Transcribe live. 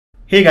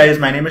Hey guys,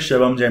 my name is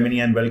Shivam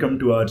Gemini and welcome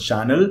to our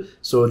channel.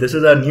 So this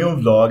is our new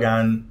vlog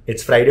and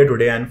it's Friday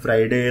today, and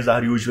Fridays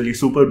are usually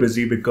super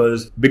busy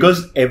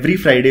because every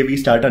Friday we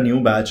start a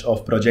new batch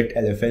of Project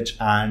LFH,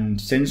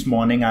 and since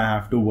morning I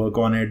have to work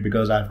on it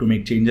because I have to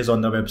make changes on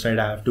the website,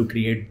 I have to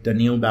create the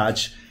new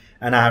batch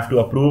and I have to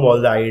approve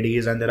all the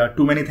IDs, and there are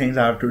too many things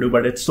I have to do,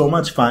 but it's so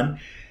much fun.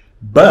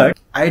 But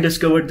I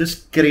discovered this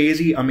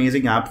crazy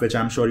amazing app which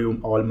I'm sure you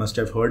all must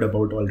have heard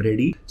about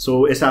already. So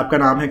इस app का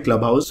नाम है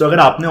Clubhouse. So अगर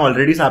आपने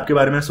already इस app के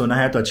बारे में सुना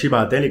है तो अच्छी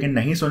बात है, लेकिन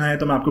नहीं सुना है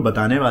तो मैं आपको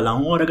बताने वाला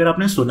हूँ, और अगर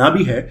आपने सुना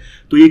भी है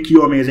तो ये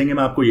क्यों अमेजिंग है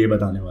मैं आपको ये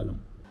बताने वाला हूँ.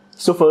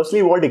 So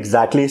firstly, what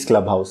exactly is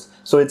Clubhouse?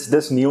 So it's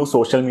this new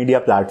social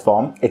media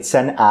platform. It's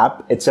an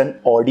app, it's an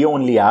audio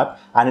only app,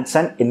 and it's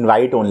an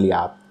invite only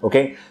app.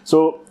 Okay.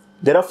 So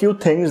there are a few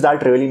things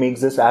that really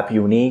makes this app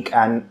unique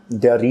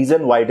and the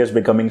reason why it is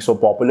becoming so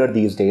popular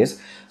these days.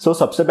 So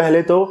सबसे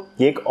पहले तो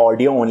ये एक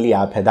audio only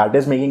app है. That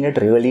is making it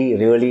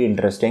really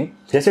interesting.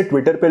 जैसे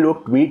Twitter पे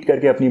लोग tweet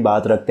करके अपनी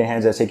बात रखते हैं,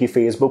 जैसे कि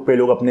Facebook पे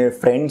लोग अपने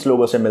फ्रेंड्स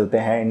लोगों से मिलते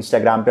हैं,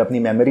 Instagram पे अपनी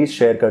मेमोरीज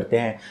शेयर करते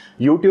हैं,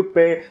 YouTube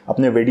पे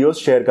अपने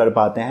वीडियोस शेयर कर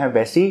पाते हैं,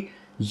 वैसी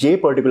ये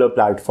पर्टिकुलर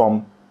प्लेटफॉर्म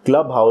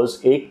क्लब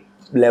हाउस एक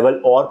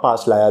लेवल और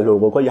पास लाया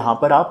लोगों को. यहाँ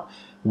पर आप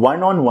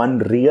one on one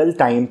real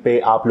time पे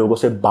आप लोगों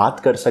से बात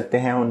कर सकते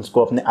हैं,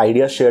 उनको अपने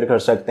आइडियाज शेयर कर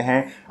सकते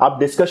हैं, आप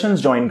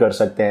डिस्कशंस ज्वाइन कर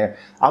सकते हैं,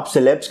 आप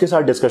सेलेब्स के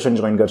साथ डिस्कशन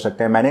ज्वाइन कर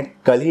सकते हैं. मैंने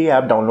कल ही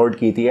ऐप डाउनलोड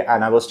की थी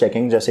एंड आई वाज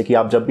चेकिंग, जैसे कि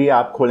आप जब भी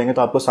ऐप खोलेंगे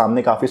तो आपको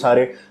सामने काफ़ी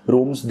सारे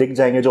रूम्स दिख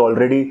जाएंगे जो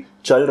ऑलरेडी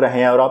चल रहे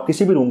हैं और आप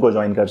किसी भी रूम को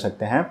ज्वाइन कर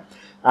सकते हैं.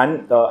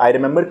 एंड आई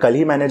रिमेंबर कल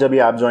ही मैंने जब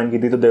ये ऐप ज्वाइन की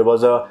थी तो there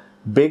was a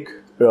big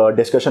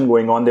discussion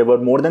going on. There were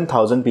more than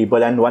 1,000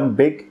 people and one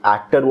big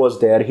actor was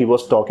there. He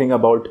was talking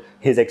about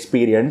his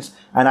experience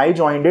and I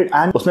joined it.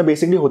 And उसमें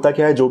basically होता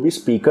क्या है, जो भी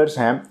speakers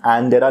हैं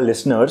and there are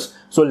listeners,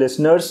 so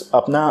listeners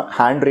अपना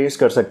hand raise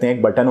कर सकते हैं,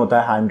 एक बटन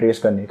होता है hand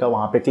raise करने का,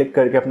 वहाँ पे क्लिक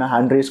करके अपना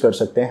hand raise कर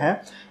सकते हैं,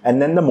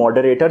 and then the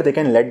moderator they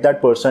can let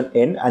that person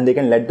in and they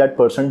can let that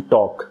person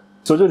talk.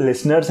 So जो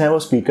लिसनर्स हैं वो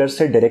स्पीकर्स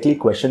से डायरेक्टली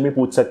क्वेश्चन भी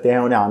पूछ सकते हैं,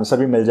 उन्हें आंसर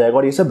भी मिल जाएगा,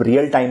 और ये सब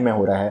रियल टाइम में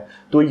हो रहा है.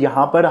 तो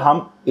यहाँ पर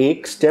हम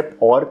एक स्टेप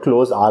और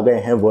क्लोज आ गए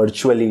हैं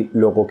वर्चुअली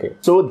लोगों के.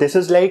 सो दिस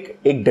इज लाइक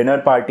एक डिनर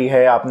पार्टी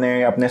है,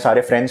 आपने अपने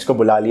सारे फ्रेंड्स को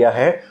बुला लिया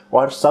है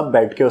और सब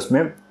बैठ के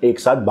उसमें एक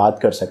साथ बात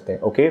कर सकते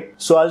हैं. Okay,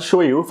 so I will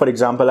show you. For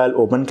example I will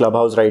open club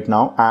house right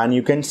now and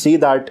you can see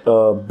that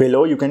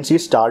below you can see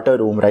start a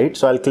room, right?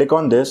 So I will click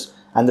on this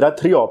and there are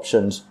three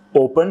options.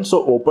 Open, so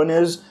open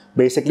is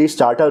basically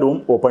start a room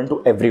open to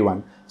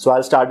everyone. So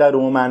I'll start a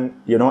room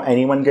and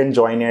anyone can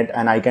join it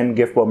and I can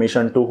give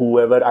permission to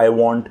whoever I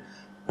want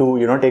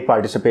to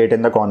participate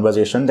in the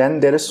conversation. Then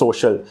there is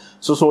social.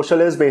 So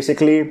social is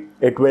basically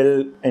it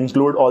will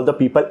include all the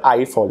people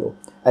I follow.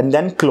 And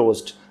then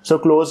closed.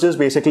 So closed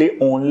is basically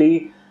only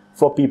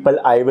for people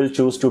I will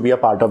choose to be a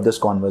part of this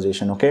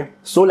conversation. Okay,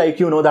 so like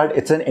that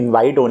it's an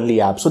invite only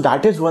app, so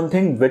that is one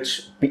thing which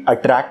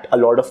attract a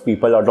lot of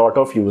people, a lot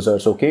of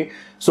users. Okay,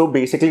 so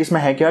basically इसमें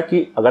है क्या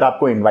कि अगर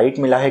आपको invite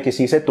मिला है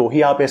किसी से तो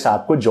ही आप इस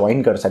ऐप को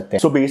ज्वाइन कर सकते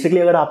हैं. So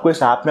basically अगर आपको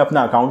इस ऐप में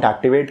अपना अकाउंट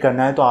एक्टिवेट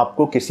करना है तो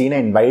आपको किसी ने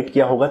इन्वाइट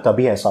किया होगा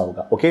तभी ऐसा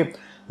होगा. ओके,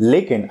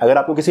 लेकिन अगर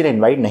आपको किसी ने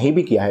इनवाइट नहीं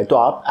भी किया है तो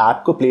आप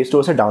ऐप को प्ले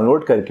स्टोर से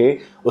डाउनलोड करके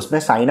उसमें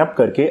साइन अप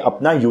करके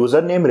अपना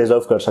यूजर नेम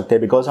रिजर्व कर सकते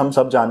हैं, बिकॉज हम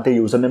सब जानते हैं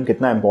यूजर नेम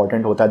कितना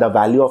इंपॉर्टेंट होता है, the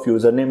value of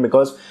user name.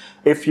 Because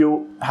if you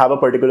have a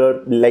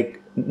particular like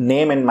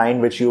name in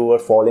mind which you are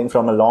following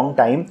from a long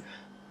time,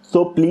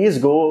 so please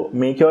go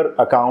make your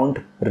account,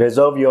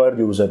 reserve your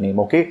username.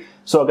 Okay,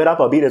 so अगर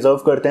आप अभी reserve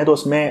करते हैं तो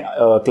उसमें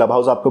club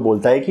house आपको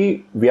बोलता है कि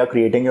we are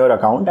creating your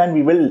account and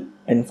we will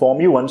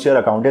inform you once your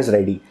account is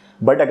ready.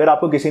 But अगर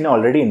आपको किसी ने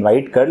ऑलरेडी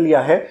इन्वाइट कर लिया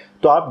है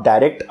तो आप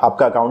डायरेक्ट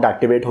आपका अकाउंट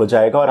एक्टिवेट हो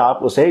जाएगा और आप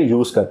उसे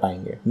यूज कर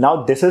पाएंगे. Now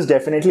this is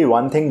definitely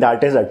one thing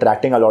that is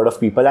attracting a lot of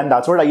people and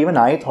that's what even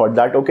I thought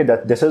that okay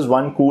this is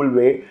one cool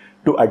way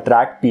to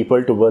attract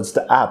people towards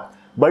the app.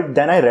 But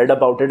then I read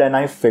about it and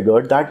I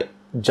figured that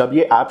जब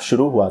ये app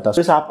शुरू हुआ था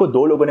तो इस app को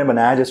दो लोगों ने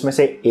बनाया, जिसमें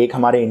से एक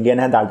हमारे इंडियन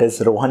है दैट इज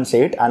रोहन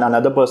सेठ and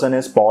another person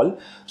is Paul.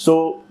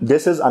 So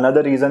this is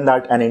another reason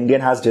that an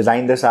Indian has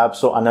design this app.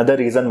 So another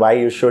reason why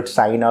you should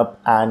sign up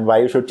and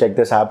why you should check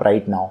this app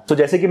right now. सो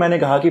जैसे कि मैंने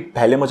कहा कि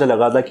पहले मुझे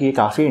लगा था कि ये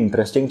काफी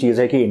इंटरेस्टिंग चीज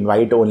है कि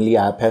इन्वाइट ओनली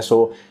ऐप है,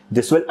 so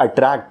this will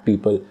attract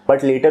people.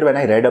 But later when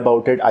I read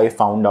about it I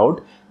found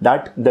out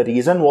that the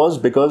reason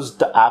was because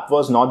the app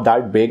was not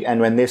that big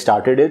and when they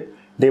started it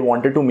they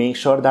wanted to make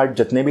sure that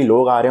जितने भी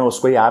लोग आ रहे हैं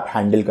उसको ये app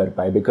handle कर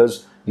पाए, because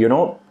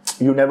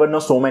you never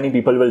know so many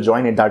people will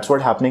join it. That's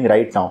what happening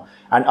right now.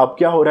 And अब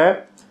क्या हो रहा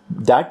है,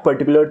 that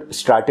particular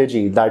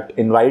strategy, that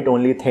invite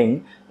only thing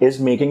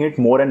is making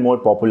it more and more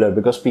popular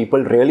because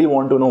people really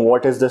want to know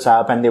what is this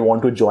app and they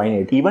want to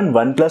join it. Even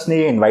OnePlus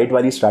ने ये invite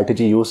वाली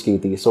strategy use की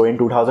थी. So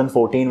in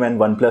 2014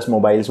 when OnePlus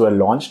mobiles were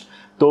launched,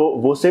 तो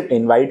वो सिर्फ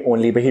invite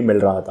only pay ही मिल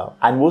रहा था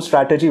एंड वो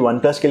स्ट्रैटेजी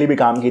OnePlus के लिए भी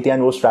काम की थी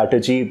एंड वो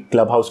स्ट्रैटेजी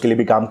क्लब हाउस के लिए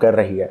भी काम कर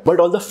रही है. But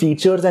all the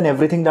features and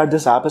everything that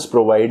this app is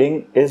providing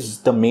is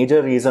the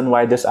major reason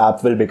why this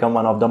app will become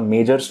one of the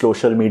major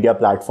social media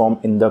platform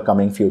in the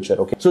coming future.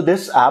 Okay, so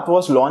this app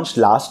was launched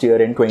last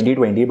year in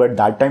 2020, but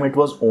that time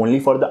it was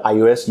only for the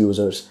iOS iOS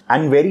users.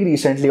 And very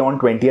recently on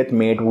 20th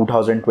May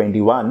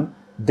 2021,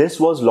 this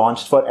was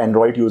launched for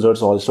Android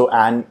users also,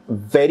 and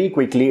very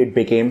quickly it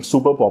became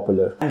super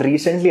popular. And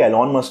recently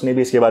Elon Musk ने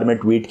भी इसके बारे में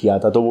tweet किया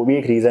था, तो वो भी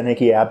एक रीजन है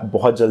कि ये ऐप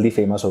बहुत जल्दी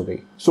फेमस हो गई.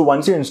 So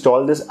once you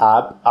install this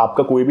app,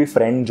 आपका कोई भी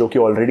फ्रेंड जो कि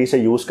ऑलरेडी से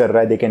यूज कर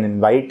रहा है, they can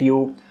invite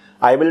you.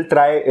 I will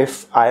try, if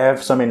I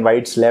have some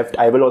invites left,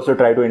 I will also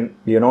try to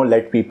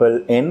let people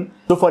in.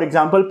 So for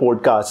example,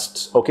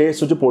 podcasts, okay,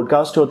 so जो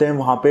podcast होते हैं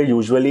वहाँ पे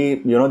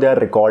usually they are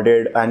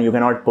recorded and you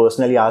cannot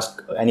personally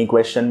ask any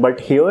question, but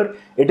here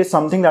it is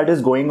something that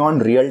is going on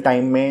real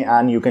time में,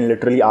 and you can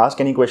literally ask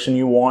any question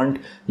you want.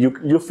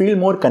 You feel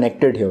more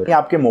connected here. ये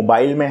आपके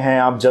mobile में है,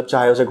 आप जब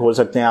चाहे उसे खोल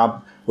सकते हैं,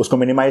 आप उसको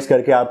मिनिमाइज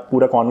करके आप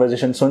पूरा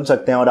कॉन्वर्जेशन सुन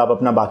सकते हैं और आप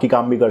अपना बाकी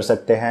काम भी कर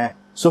सकते हैं.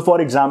 सो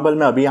फॉर एग्जाम्पल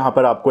मैं अभी यहाँ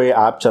पर आपको ये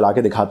ऐप चला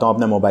के दिखाता हूँ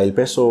अपने मोबाइल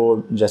पे.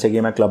 सो जैसे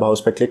कि मैं क्लब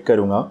हाउस पे क्लिक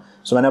करूँगा.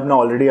 सो मैंने अपना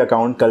ऑलरेडी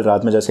अकाउंट कल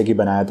रात में जैसे कि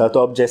बनाया था, तो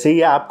अब जैसे ही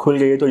ये ऐप खुल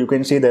गई तो you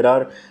can see there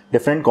are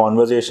different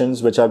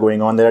conversations which are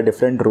going on. There are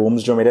different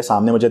rooms जो मेरे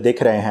सामने मुझे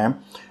दिख रहे हैं,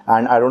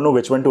 and I don't know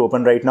which one two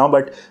open right now.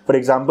 But for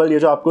example ये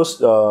जो आपको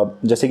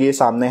जैसे कि ये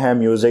सामने है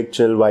music,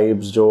 chill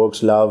vibes,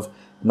 jokes, love,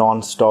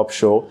 non stop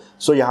show.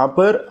 सो यहाँ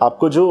पर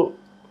आपको जो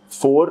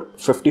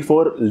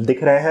 454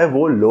 दिख रहे हैं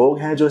वो लोग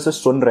हैं जो इसे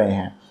सुन रहे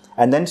हैं,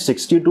 and then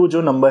 62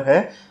 जो नंबर है,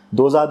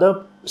 those are the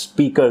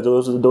speakers,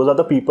 those are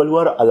the people who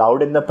are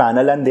allowed in the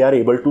panel and they are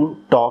able to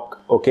talk,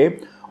 okay,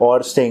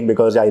 or sing,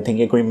 because I think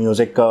ये कोई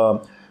म्यूजिक का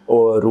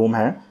रूम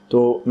है.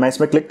 तो मैं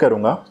इसमें click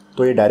करूँगा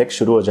तो ये डायरेक्ट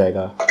शुरू हो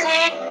जाएगा.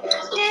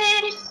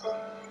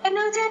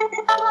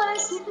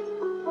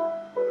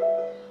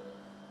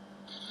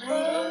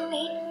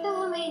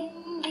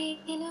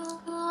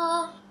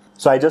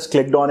 So I just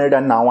clicked on it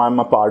and now I'm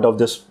a part of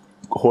this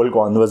whole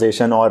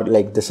conversation, or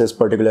like this is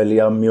particularly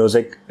a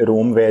music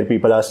room where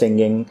people are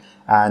singing,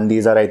 and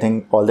these are I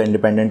think all the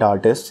independent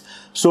artists.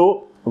 So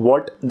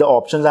what the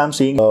options I'm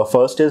seeing,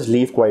 first is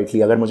leave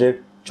quietly. अगर मुझे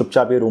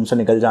चुपचाप ये room से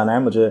निकल जाना है,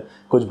 मुझे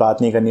कुछ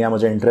बात नहीं करनी है,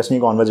 मुझे इंटरेस्ट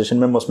नहीं कॉन्वर्जेशन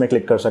में, मैं उसमें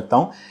क्लिक कर सकता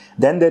हूँ.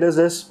 Then there is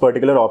this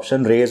particular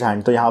option raise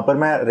hand. तो यहाँ पर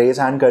मैं रेज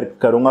हैंड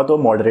करूँगा तो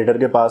मॉडरेटर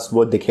के पास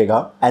वो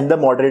दिखेगा, and the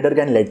moderator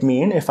can let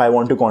me in if I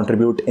want to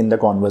contribute in the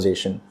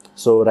conversation.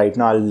 So right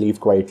now I'll leave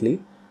quietly.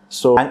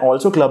 So, and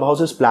also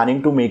Clubhouse is planning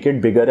to make it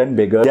bigger and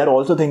bigger. They are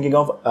also thinking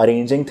of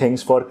arranging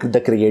things for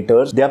the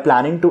creators. They are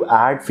planning to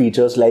add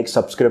features like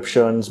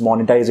subscriptions,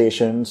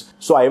 monetizations.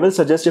 So I will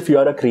suggest, if you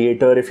are a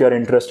creator, if you are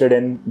interested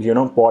in,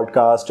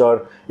 podcast,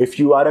 or if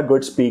you are a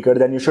good speaker,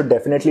 then you should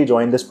definitely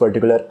join this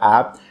particular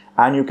app.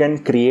 And you can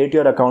create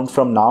your account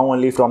from now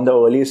only, from the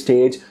early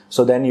stage,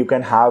 so then you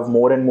can have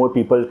more and more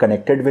people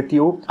connected with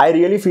you. I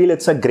really feel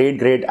it's a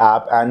great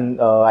app, and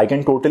I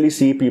can totally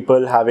see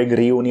people having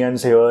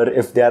reunions here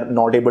if they are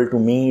not able to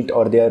meet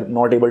or they are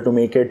not able to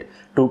make it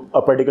to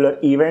a particular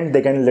event.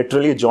 They can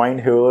literally join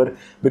here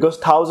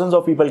because thousands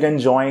of people can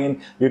join.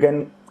 You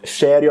can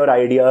share your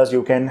ideas,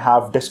 you can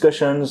have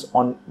discussions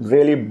on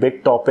really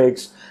big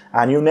topics,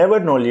 and you never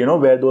know,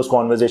 where those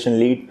conversations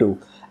lead to.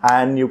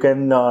 And you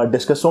can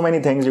discuss so many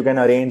things. You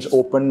can arrange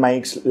open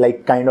mics,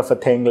 like kind of a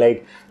thing,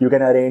 like you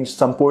can arrange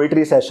some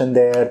poetry session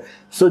there.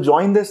 So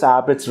join this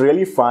app, it's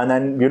really fun,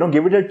 and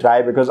give it a try,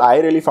 because I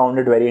really found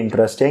it very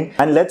interesting.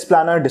 And let's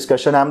plan our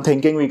discussion. I'm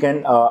thinking we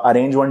can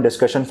arrange one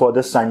discussion for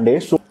this Sunday.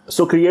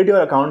 So create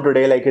your account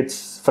today, like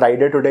it's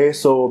Friday today,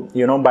 so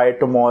by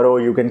tomorrow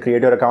you can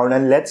create your account,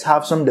 and let's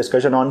have some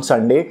discussion on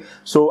Sunday.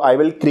 So I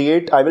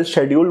will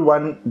schedule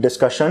one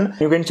discussion.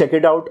 You can check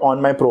it out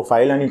on my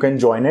profile and you can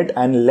join it,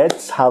 and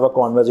let's have a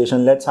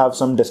conversation, let's have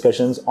some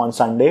discussions on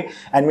Sunday,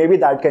 and maybe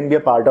that can be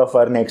a part of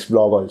our next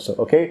vlog also.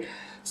 Okay,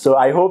 so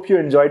I hope you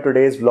enjoyed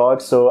today's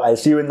vlog. So I'll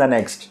see you in the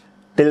next.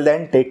 Till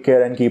then, take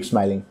care and keep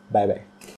smiling. Bye bye.